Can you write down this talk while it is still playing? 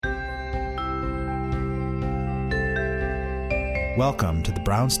Welcome to the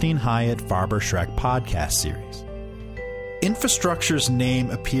Brownstein Hyatt Farber Schreck podcast series. Infrastructure's name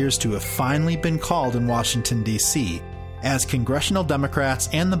appears to have finally been called in Washington, D.C., as congressional Democrats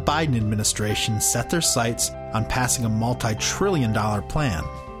and the Biden administration set their sights on passing a multi-trillion-dollar plan.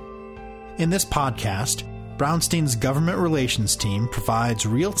 In this podcast, Brownstein's government relations team provides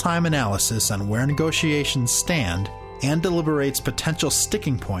real-time analysis on where negotiations stand and deliberates potential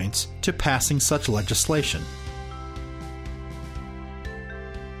sticking points to passing such legislation.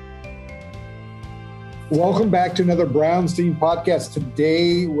 Welcome back to another Brownstein podcast.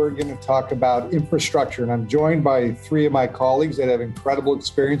 Today, we're going to talk about infrastructure, and I'm joined by three of my colleagues that have incredible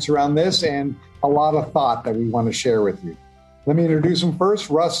experience around this and a lot of thought that we want to share with you. Let me introduce them first.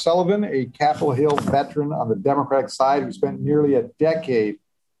 Russ Sullivan, a Capitol Hill veteran on the Democratic side who spent nearly a decade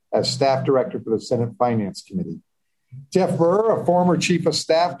as staff director for the Senate Finance Committee. Jeff Burr, a former chief of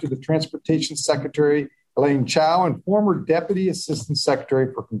staff to the Transportation Secretary Elaine Chao and former deputy assistant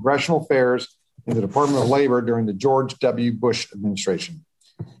secretary for congressional affairs in the Department of Labor during the George W. Bush administration.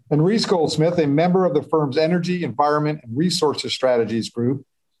 And Reese Goldsmith, a member of the firm's Energy, Environment, and Resources Strategies Group,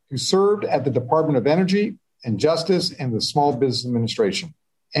 who served at the Department of Energy and Justice and the Small Business Administration,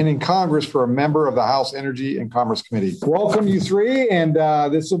 and in Congress for a member of the House Energy and Commerce Committee. Welcome, you three, and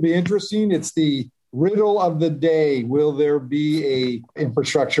this will be interesting. It's the riddle of the day. Will there be a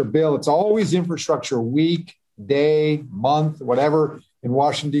infrastructure bill? It's always infrastructure week, day, month, whatever. In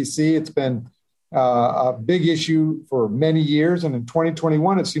Washington, D.C., it's been a big issue for many years. And in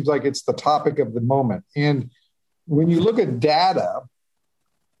 2021, it seems like it's the topic of the moment. And when you look at data,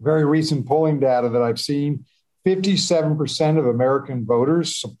 very recent polling data that I've seen, 57% of American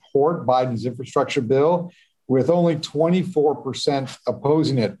voters support Biden's infrastructure bill, with only 24%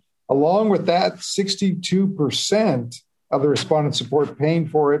 opposing it. Along with that, 62% of the respondents support paying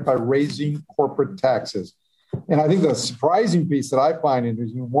for it by raising corporate taxes. And I think the surprising piece that I find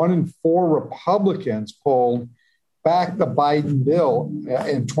is 1 in 4 Republicans polled back the Biden bill,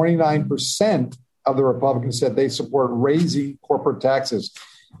 and 29% of the Republicans said they support raising corporate taxes.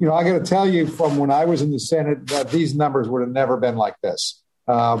 You know, I got to tell you, from when I was in the Senate, that these numbers would have never been like this.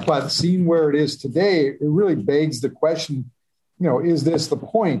 But seeing where it is today, it really begs the question, you know, is this the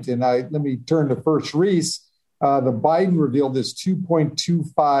point? And let me turn to first Reese. The Biden revealed this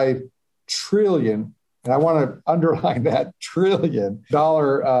 $2.25 trillion. And I want to underline that $1 trillion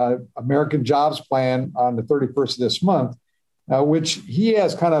American Jobs Plan on the 31st of this month, which he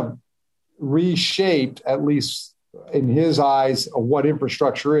has kind of reshaped, at least in his eyes, of what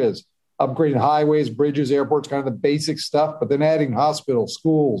infrastructure is. Upgrading highways, bridges, airports, kind of the basic stuff, but then adding hospitals,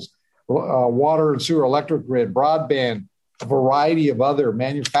 schools, water and sewer, electric grid, broadband, a variety of other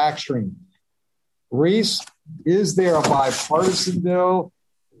manufacturing. Reese, is there a bipartisan bill?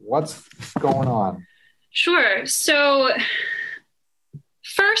 What's going on? Sure. So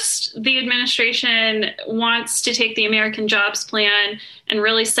first, the administration wants to take the American Jobs Plan and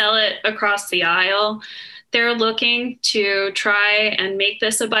really sell it across the aisle. They're looking to try and make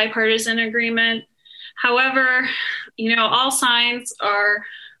this a bipartisan agreement. However, you know, all signs are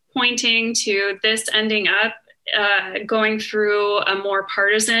pointing to this ending up going through a more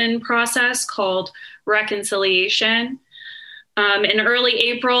partisan process called reconciliation. In early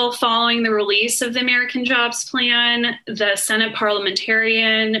April, following the release of the American Jobs Plan, the Senate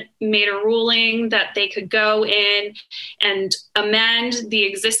parliamentarian made a ruling that they could go in and amend the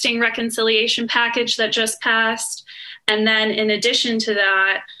existing reconciliation package that just passed, and then in addition to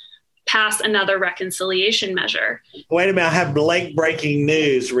that, pass another reconciliation measure. Wait a minute, I have late-breaking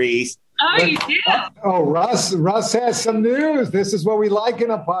news, Reese. Oh, you do? Oh, Russ has some news. This is what we like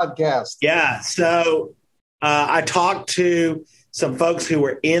in a podcast. Yeah, so I talked to some folks who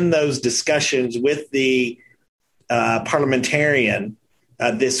were in those discussions with the parliamentarian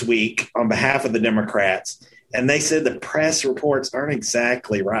this week on behalf of the Democrats, and they said the press reports aren't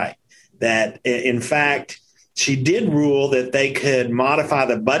exactly right. That, in fact, she did rule that they could modify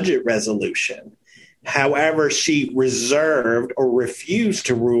the budget resolution. However, she reserved or refused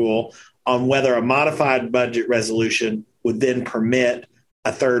to rule on whether a modified budget resolution would then permit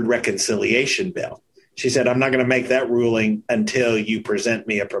a third reconciliation bill. She said, I'm not going to make that ruling until you present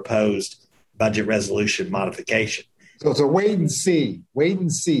me a proposed budget resolution modification. So it's a wait and see.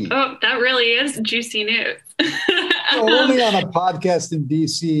 Oh, that really is juicy news. So only on a podcast in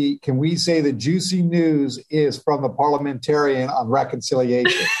D.C. can we say the juicy news is from the parliamentarian on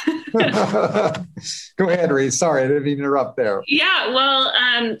reconciliation. Go ahead, Reese. Sorry, I didn't mean to interrupt there. Yeah, well,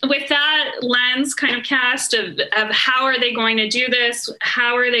 with that lens kind of cast of how are they going to do this?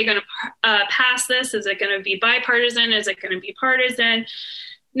 How are they going to pass this? Is it going to be bipartisan? Is it going to be partisan?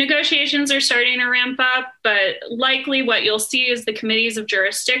 Negotiations are starting to ramp up, but likely what you'll see is the committees of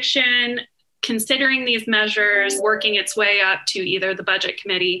jurisdiction considering these measures, working its way up to either the budget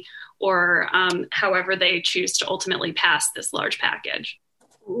committee or however they choose to ultimately pass this large package.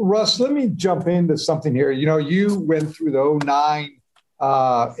 Russ, let me jump into something here. You went through the 2009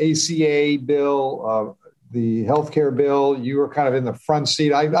 ACA bill, the healthcare bill. You were kind of in the front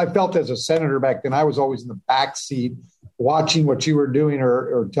seat. I felt as a senator back then, I was always in the back seat watching what you were doing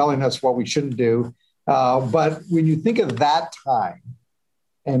or telling us what we shouldn't do. But when you think of that time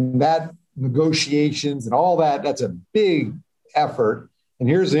and that negotiations and all that, that's a big effort. And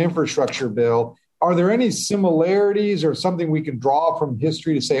here's the infrastructure bill. Are there any similarities or something we can draw from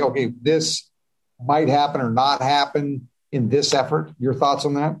history to say, okay, this might happen or not happen in this effort? Your thoughts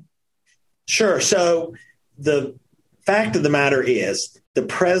on that? Sure. So the fact of the matter is the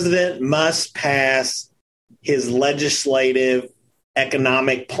president must pass his legislative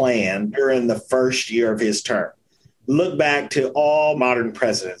economic plan during the first year of his term. Look back to all modern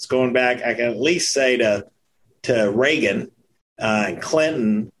presidents, going back, I can at least say to Reagan,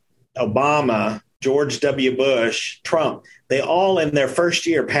 Clinton, Obama, George W. Bush, Trump. They all in their first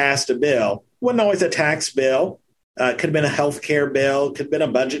year passed a bill. Wasn't always a tax bill. Could have been a health care bill, could have been a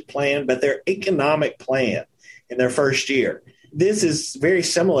budget plan, but their economic plan in their first year. This is very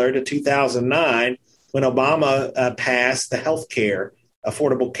similar to 2009 when Obama passed the Health Care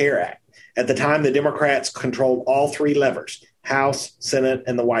Affordable Care Act. At the time, the Democrats controlled all three levers, House, Senate,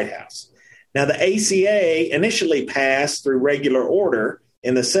 and the White House. Now, the ACA initially passed through regular order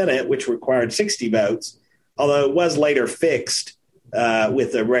in the Senate, which required 60 votes, although it was later fixed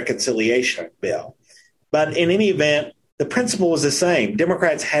with the reconciliation bill. But in any event, the principle was the same.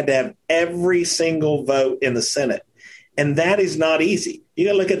 Democrats had to have every single vote in the Senate. And that is not easy. You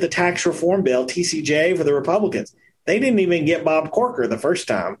got to look at the tax reform bill, TCJ, for the Republicans. They didn't even get Bob Corker the first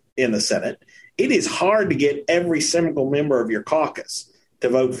time in the Senate. It is hard to get every single member of your caucus to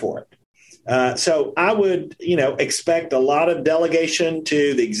vote for it. So I would, expect a lot of delegation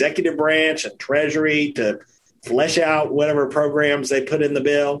to the executive branch and Treasury to flesh out whatever programs they put in the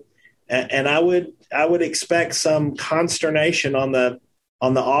bill. And I would expect some consternation on the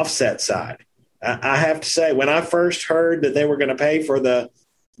offset side. I have to say, when I first heard that they were going to pay for the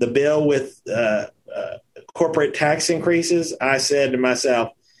bill with corporate tax increases, I said to myself,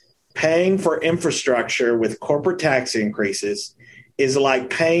 paying for infrastructure with corporate tax increases is like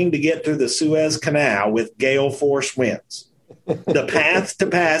paying to get through the Suez Canal with gale force winds. The path to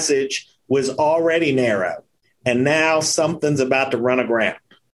passage was already narrow, and now something's about to run aground.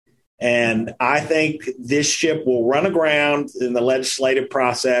 And I think this ship will run aground in the legislative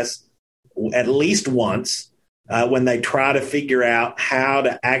process at least once when they try to figure out how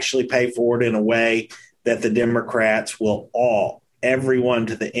to actually pay for it in a way that the Democrats will everyone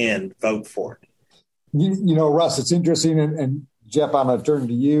to the end, vote for it. Russ, it's interesting. And Jeff, I'm going to turn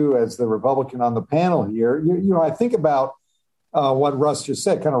to you as the Republican on the panel here. I think about what Russ just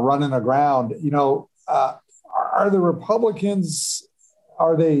said, kind of running aground. Are the Republicans,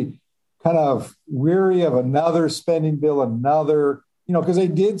 are they kind of weary of another spending bill, because they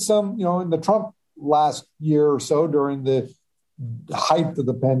did some, in the Trump last year or so during the height of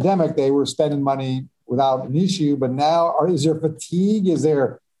the pandemic, they were spending money without an issue. But now is there fatigue? Is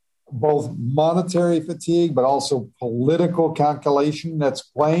there both monetary fatigue, but also political calculation that's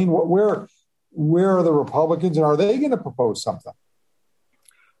playing? Where are the Republicans, and are they going to propose something?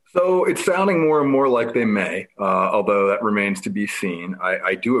 So it's sounding more and more like they may, although that remains to be seen.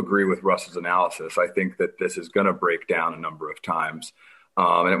 I do agree with Russ's analysis. I think that this is going to break down a number of times.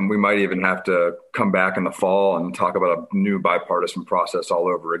 And we might even have to come back in the fall and talk about a new bipartisan process all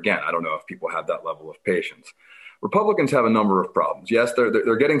over again. I don't know if people have that level of patience. Republicans have a number of problems. Yes,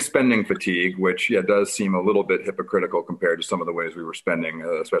 they're getting spending fatigue, which does seem a little bit hypocritical compared to some of the ways we were spending,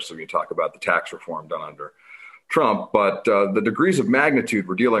 especially when you talk about the tax reform done under Trump. But the degrees of magnitude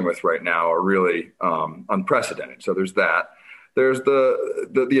we're dealing with right now are really unprecedented. So there's that. There's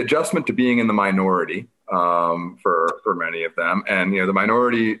the adjustment to being in the minority for many of them. And, the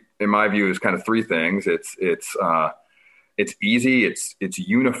minority, in my view, is kind of three things. It's easy, it's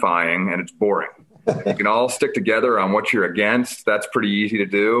unifying, and it's boring. You can all stick together on what you're against. That's pretty easy to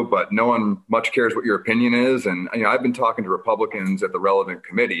do, but no one much cares what your opinion is. And I've been talking to Republicans at the relevant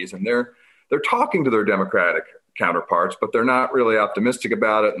committees, and they're talking to their Democratic counterparts, but they're not really optimistic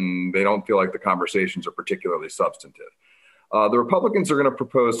about it, and they don't feel like the conversations are particularly substantive. The Republicans are going to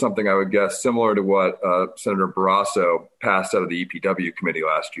propose something, I would guess, similar to what Senator Barrasso passed out of the EPW committee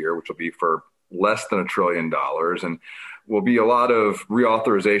last year, which will be for less than $1 trillion. And will be a lot of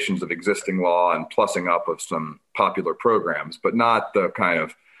reauthorizations of existing law and plussing up of some popular programs, but not the kind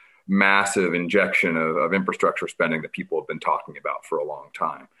of massive injection of infrastructure spending that people have been talking about for a long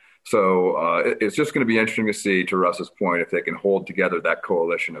time. So it's just going to be interesting to see, to Russ's point, if they can hold together that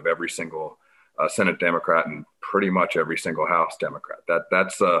coalition of every single Senate Democrat and pretty much every single House Democrat.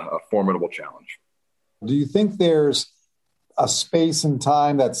 That's a formidable challenge. Do you think there's a space and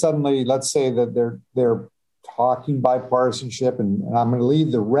time that suddenly, let's say that they're talking bipartisanship, and I'm going to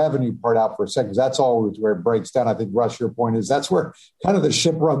leave the revenue part out for a second, because that's always where it breaks down. I think, Russ, your point is that's where kind of the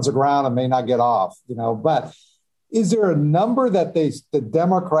ship runs aground and may not get off, but is there a number that the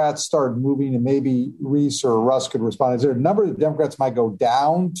Democrats start moving, and maybe Reese or Russ could respond? Is there a number that Democrats might go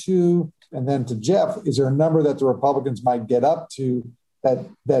down to? And then to Jeff, is there a number that the Republicans might get up to that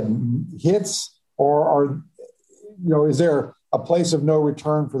hits, or is there a place of no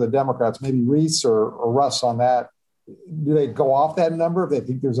return for the Democrats? Maybe Reese or Russ on that. Do they go off that number if they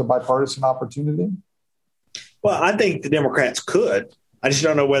think there's a bipartisan opportunity? Well, I think the Democrats could. I just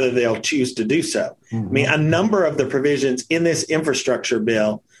don't know whether they'll choose to do so. Mm-hmm. I mean, a number of the provisions in this infrastructure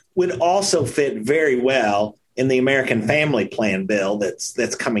bill would also fit very well in the American Family Plan bill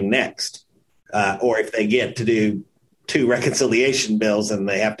that's coming next. Or if they get to do two reconciliation bills and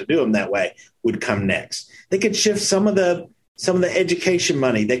they have to do them that way, would come next. They could shift some of the education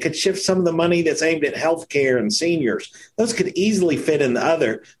money. They could shift some of the money that's aimed at healthcare and seniors. Those could easily fit in the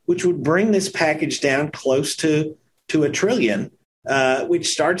other, which would bring this package down close to $1 trillion. Which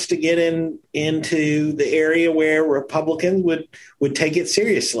starts to get into the area where Republicans would take it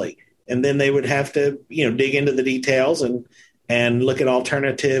seriously. And then they would have to, dig into the details and look at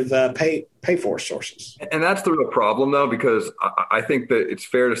alternative pay for sources. And that's the real problem, though, because I think that it's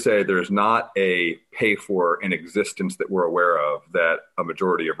fair to say there's not a pay for in existence that we're aware of that a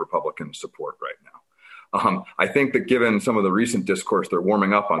majority of Republicans support right now. I think that given some of the recent discourse, they're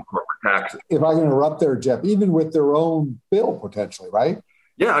warming up on corporate taxes. If I can interrupt there, Jeff, even with their own bill potentially, right?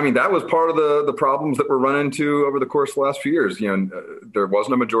 Yeah, I mean, that was part of the problems that we're running into over the course of the last few years. There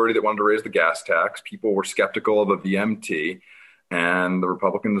wasn't a majority that wanted to raise the gas tax. People were skeptical of a VMT, and the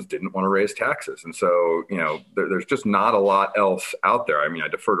Republicans didn't want to raise taxes. And so, there's just not a lot else out there. I mean, I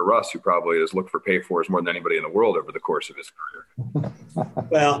defer to Russ, who probably has looked for pay-fors more than anybody in the world over the course of his career.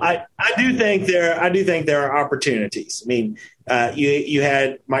 Well, I do think there are opportunities. I mean, you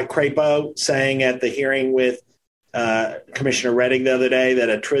had Mike Crapo saying at the hearing with Commissioner Reddick the other day that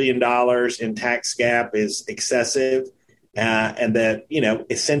 $1 trillion in tax gap is excessive, and that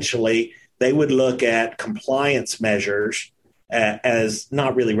essentially they would look at compliance measures as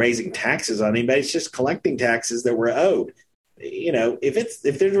not really raising taxes on anybody. It's just collecting taxes that were owed.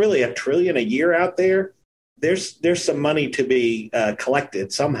 If there's really $1 trillion a year out there, there's some money to be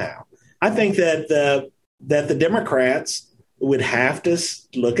collected somehow. I think that the Democrats would have to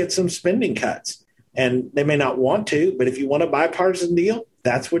look at some spending cuts, and they may not want to, but if you want a bipartisan deal,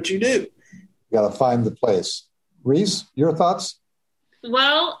 that's what you do. You got to find the place. Reese, your thoughts?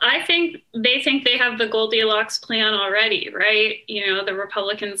 Well, I think they have the Goldilocks plan already, right? The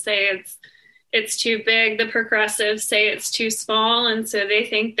Republicans say it's too big. The progressives say it's too small. And so they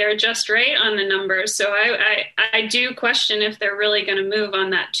think they're just right on the numbers. So I do question if they're really going to move on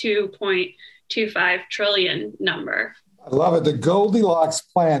that 2.25 trillion number. I love it. The Goldilocks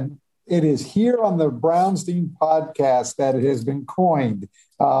plan. It is here on the Brownstein podcast that it has been coined.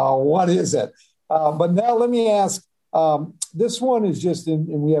 What is it? But now let me ask, this one is just and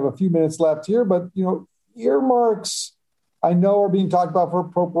we have a few minutes left here, but, earmarks, I know, are being talked about for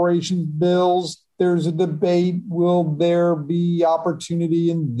appropriation bills. There's a debate. Will there be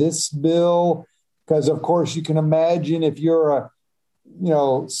opportunity in this bill? Because, of course, you can imagine if you're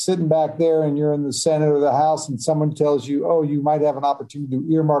sitting back there and you're in the Senate or the House and someone tells you, oh, you might have an opportunity to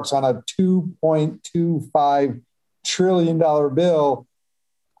do earmarks on a $2.25 trillion bill.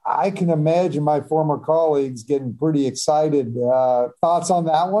 I can imagine my former colleagues getting pretty excited. Thoughts on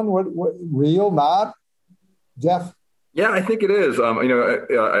that one? What real, not? Jeff? Yeah, I think it is.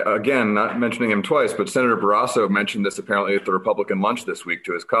 Again, not mentioning him twice, but Senator Barrasso mentioned this apparently at the Republican lunch this week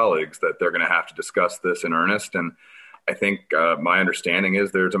to his colleagues, that they're going to have to discuss this in earnest. And I think my understanding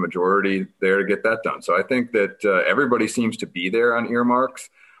is there's a majority there to get that done. So I think that everybody seems to be there on earmarks.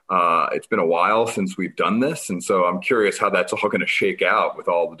 It's been a while since we've done this. And so I'm curious how that's all going to shake out with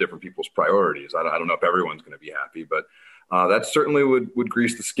all the different people's priorities. I don't know if everyone's going to be happy, but that certainly would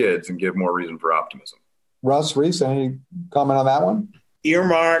grease the skids and give more reason for optimism. Russ, Reese, any comment on that one?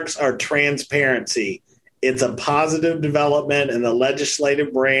 Earmarks are transparency. It's a positive development, and the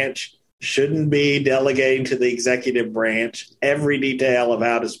legislative branch shouldn't be delegating to the executive branch every detail of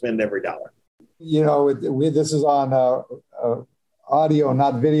how to spend every dollar. This is on audio,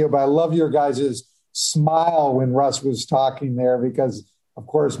 not video, but I love your guys' smile when Russ was talking there because, of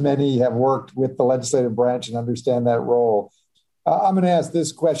course, many have worked with the legislative branch and understand that role. I'm going to ask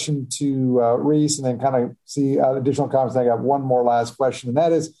this question to Reese and then kind of see additional comments. I got one more last question, and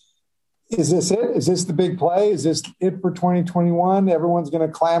that is this it? Is this the big play? Is this it for 2021? Everyone's going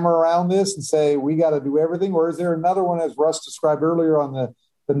to clamor around this and say, we got to do everything? Or is there another one, as Russ described earlier, on the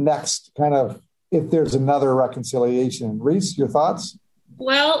next kind of, if there's another reconciliation? Reese, your thoughts?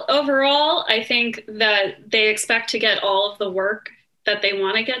 Well, overall, I think that they expect to get all of the work that they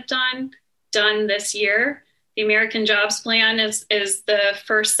want to get done this year. The American Jobs Plan is the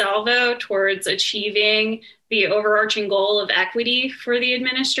first salvo towards achieving the overarching goal of equity for the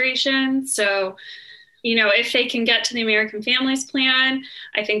administration. So, if they can get to the American Families Plan,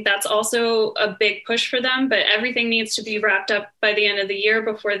 I think that's also a big push for them. But everything needs to be wrapped up by the end of the year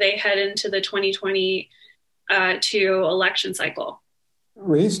before they head into the 2022 election cycle.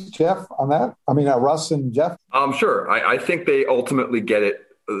 Reese, Jeff, on that? Russ and Jeff? Sure. I think they ultimately get it.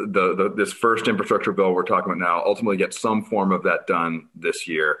 This first infrastructure bill we're talking about now ultimately get some form of that done this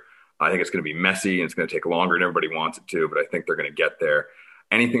year. I think it's going to be messy and it's going to take longer than everybody wants it to, but I think they're going to get there.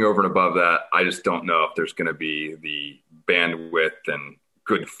 Anything over and above that, I just don't know if there's going to be the bandwidth and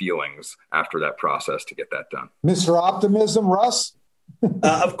good feelings after that process to get that done. Mr. Optimism, Russ?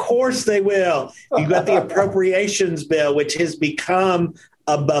 Of course they will. You've got the appropriations bill, which has become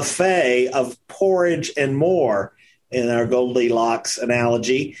a buffet of porridge and more, in our Goldilocks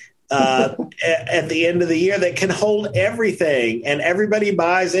analogy, at the end of the year that can hold everything. And everybody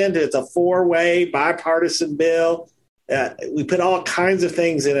buys into it. It's a 4-way bipartisan bill. We put all kinds of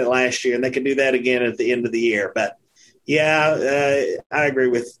things in it last year, and they can do that again at the end of the year. But, I agree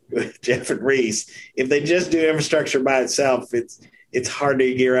with Jeff and Reese. If they just do infrastructure by itself, it's hard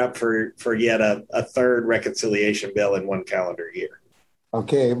to gear up for yet a third reconciliation bill in one calendar year.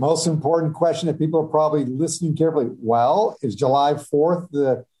 Okay, most important question that people are probably listening carefully. Well, is July 4th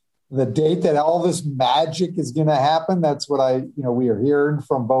the date that all this magic is going to happen? That's what we are hearing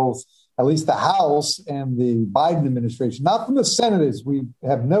from both, at least the House and the Biden administration, not from the Senate, as we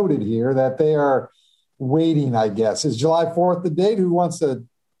have noted here, that they are waiting, I guess. Is July 4th the date? Who wants to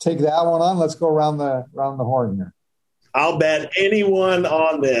take that one on? Let's go around the horn here. I'll bet anyone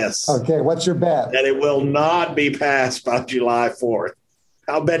on this. Okay, what's your bet? That it will not be passed by July 4th.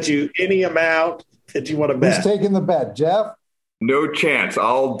 I'll bet you any amount that you want to bet. Who's taking the bet, Jeff? No chance.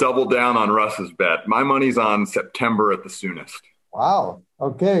 I'll double down on Russ's bet. My money's on September at the soonest. Wow.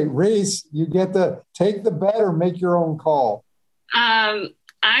 Okay, Reese, you get to take the bet or make your own call.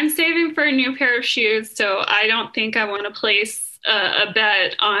 I'm saving for a new pair of shoes, so I don't think I want to place a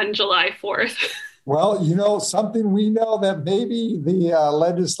bet on July 4th. Well, something we know that maybe the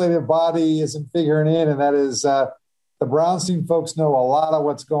legislative body isn't figuring in, and that is the Brownstein folks know a lot of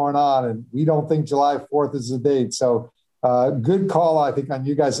what's going on, and we don't think July 4th is the date. So good call, I think, on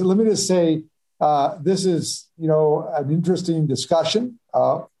you guys. So let me just say this is, an interesting discussion.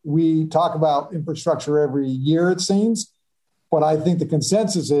 We talk about infrastructure every year, it seems, but I think the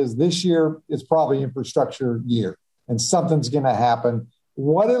consensus is this year is probably infrastructure year, and something's going to happen.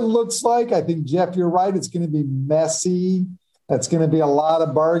 What it looks like, I think, Jeff, you're right. It's going to be messy. That's going to be a lot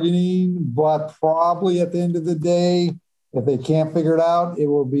of bargaining, but probably at the end of the day, if they can't figure it out, it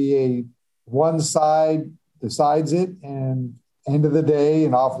will be a one side decides it and end of the day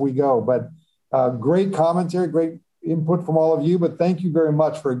and off we go. But great commentary, great input from all of you. But thank you very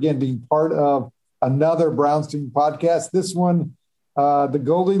much for, again, being part of another Brownstein podcast. This one, the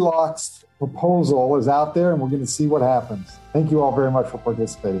Goldilocks proposal is out there, and we're going to see what happens. Thank you all very much for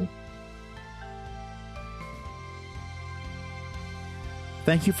participating.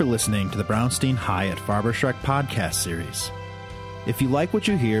 Thank you for listening to the Brownstein Hyatt Farber-Schreck podcast series. If you like what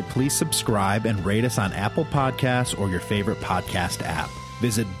you hear, please subscribe and rate us on Apple Podcasts or your favorite podcast app.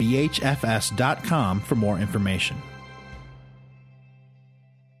 Visit bhfs.com for more information.